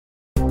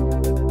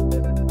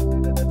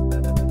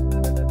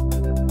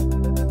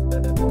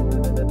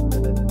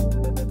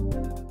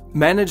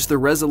Manage the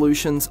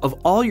resolutions of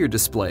all your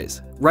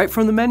displays right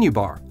from the menu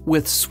bar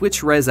with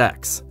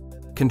SwitchResX.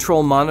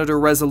 Control monitor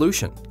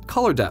resolution,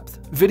 color depth,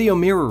 video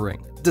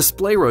mirroring,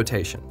 display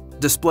rotation,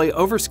 display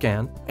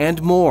overscan,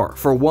 and more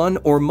for one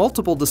or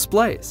multiple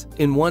displays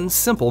in one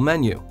simple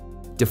menu.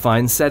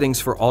 Define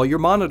settings for all your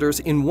monitors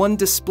in one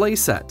display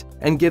set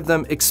and give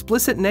them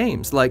explicit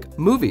names like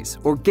movies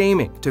or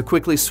gaming to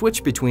quickly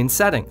switch between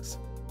settings.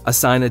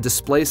 Assign a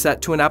display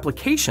set to an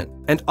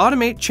application and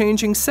automate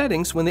changing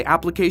settings when the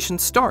application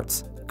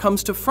starts,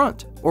 comes to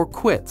front, or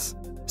quits.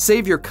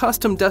 Save your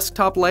custom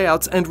desktop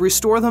layouts and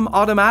restore them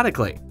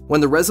automatically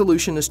when the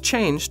resolution is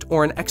changed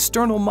or an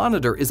external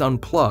monitor is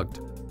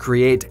unplugged.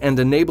 Create and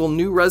enable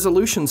new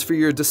resolutions for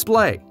your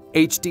display,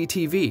 HD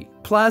TV,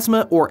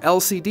 plasma, or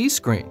LCD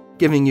screen,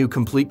 giving you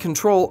complete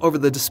control over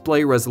the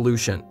display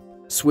resolution.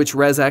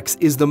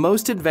 SwitchResX is the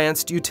most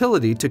advanced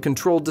utility to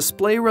control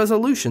display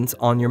resolutions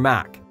on your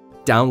Mac.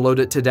 Download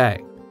it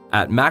today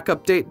at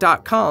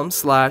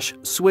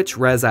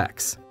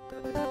macupdate.com/SwitchResX.